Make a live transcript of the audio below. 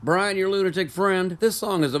Brian, your lunatic friend. This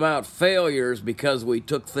song is about failures because we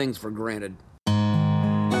took things for granted. I'm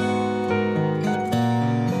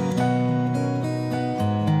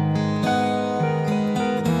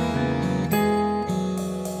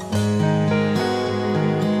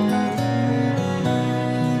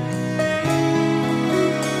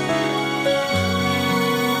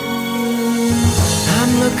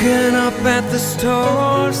looking up at the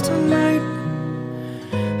stars tonight.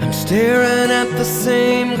 I'm staring at the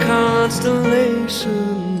same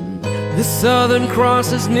constellation. The Southern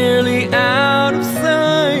Cross is nearly out of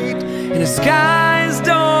sight, and the sky is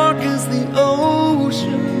dark as the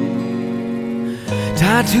ocean.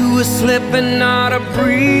 Tied to a slip and not a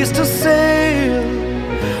breeze to sail,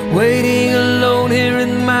 waiting alone here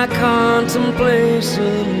in my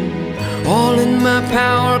contemplation. All in my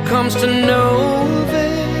power comes to no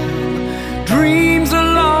avail. Dreams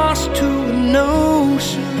are lost to an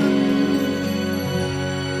ocean.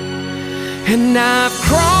 And I've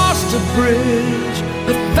crossed a bridge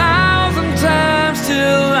 1,000 times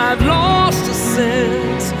till I've lost a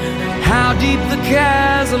sense how deep the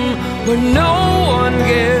chasm where no one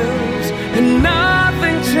gives and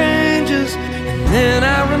nothing changes. And then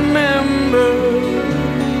I remember.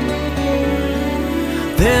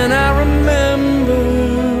 Then I remember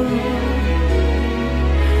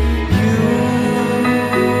you.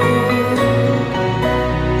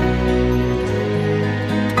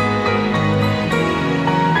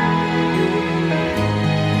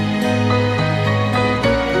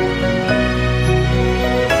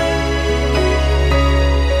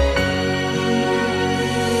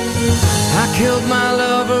 I killed my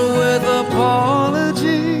lover with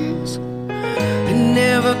apologies. It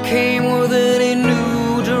never came with any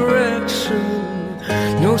new direction.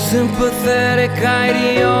 No sympathetic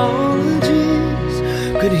ideologies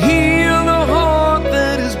could heal the heart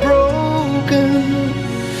that is broken.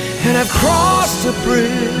 And I've crossed a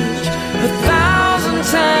bridge 1,000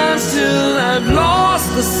 times till I've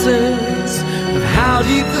lost the sense of how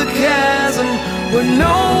deep the chasm where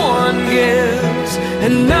no one gives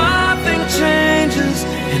and nothing changes.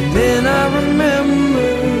 And then I remember.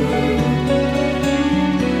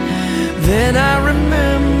 Then I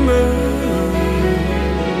remember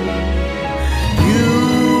you.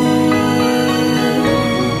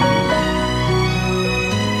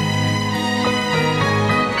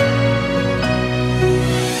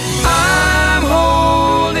 I'm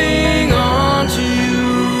holding on to you.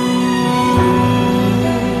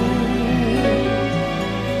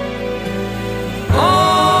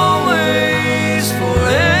 Always,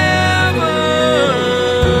 forever.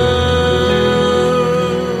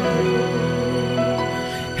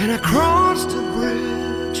 And I crossed a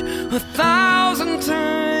bridge 1,000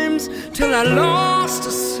 times till I lost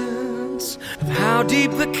a sense of how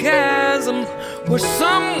deep the chasm where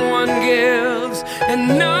someone gives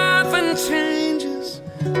and nothing changes.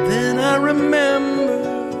 Then I remember.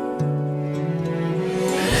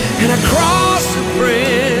 And I crossed a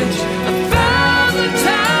bridge 1,000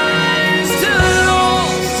 times till I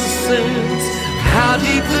lost a sense of how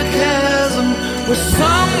deep the chasm where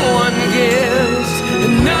someone gives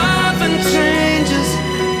and nothing changes.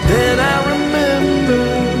 Then I remember.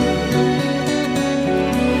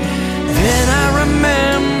 Then I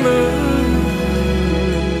remember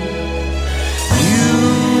you.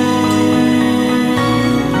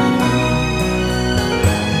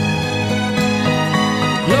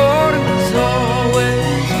 Lord, it was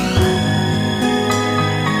always,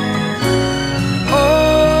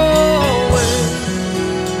 always.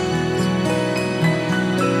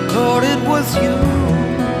 Lord, it was you.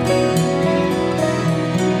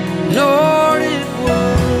 Lord, it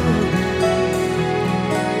was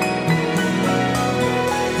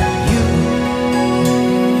you.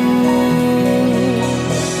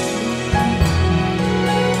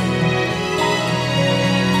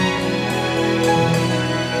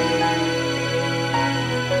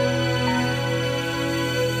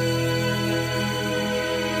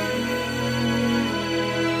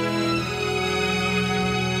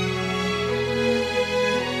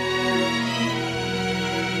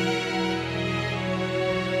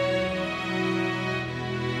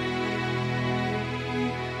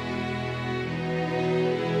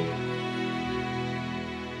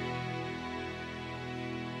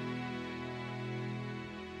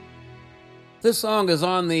 This song is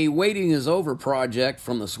on the Waiting Is Over project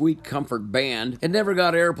from the Sweet Comfort Band. It never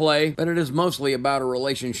got airplay, but it is mostly about a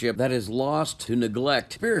relationship that is lost to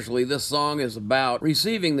neglect. Spiritually, this song is about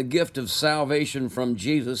receiving the gift of salvation from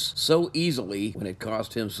Jesus so easily when it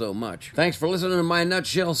cost him so much. Thanks for listening to my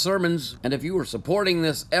Nutshell Sermons, and if you are supporting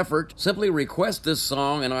this effort, simply request this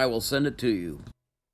song and I will send it to you.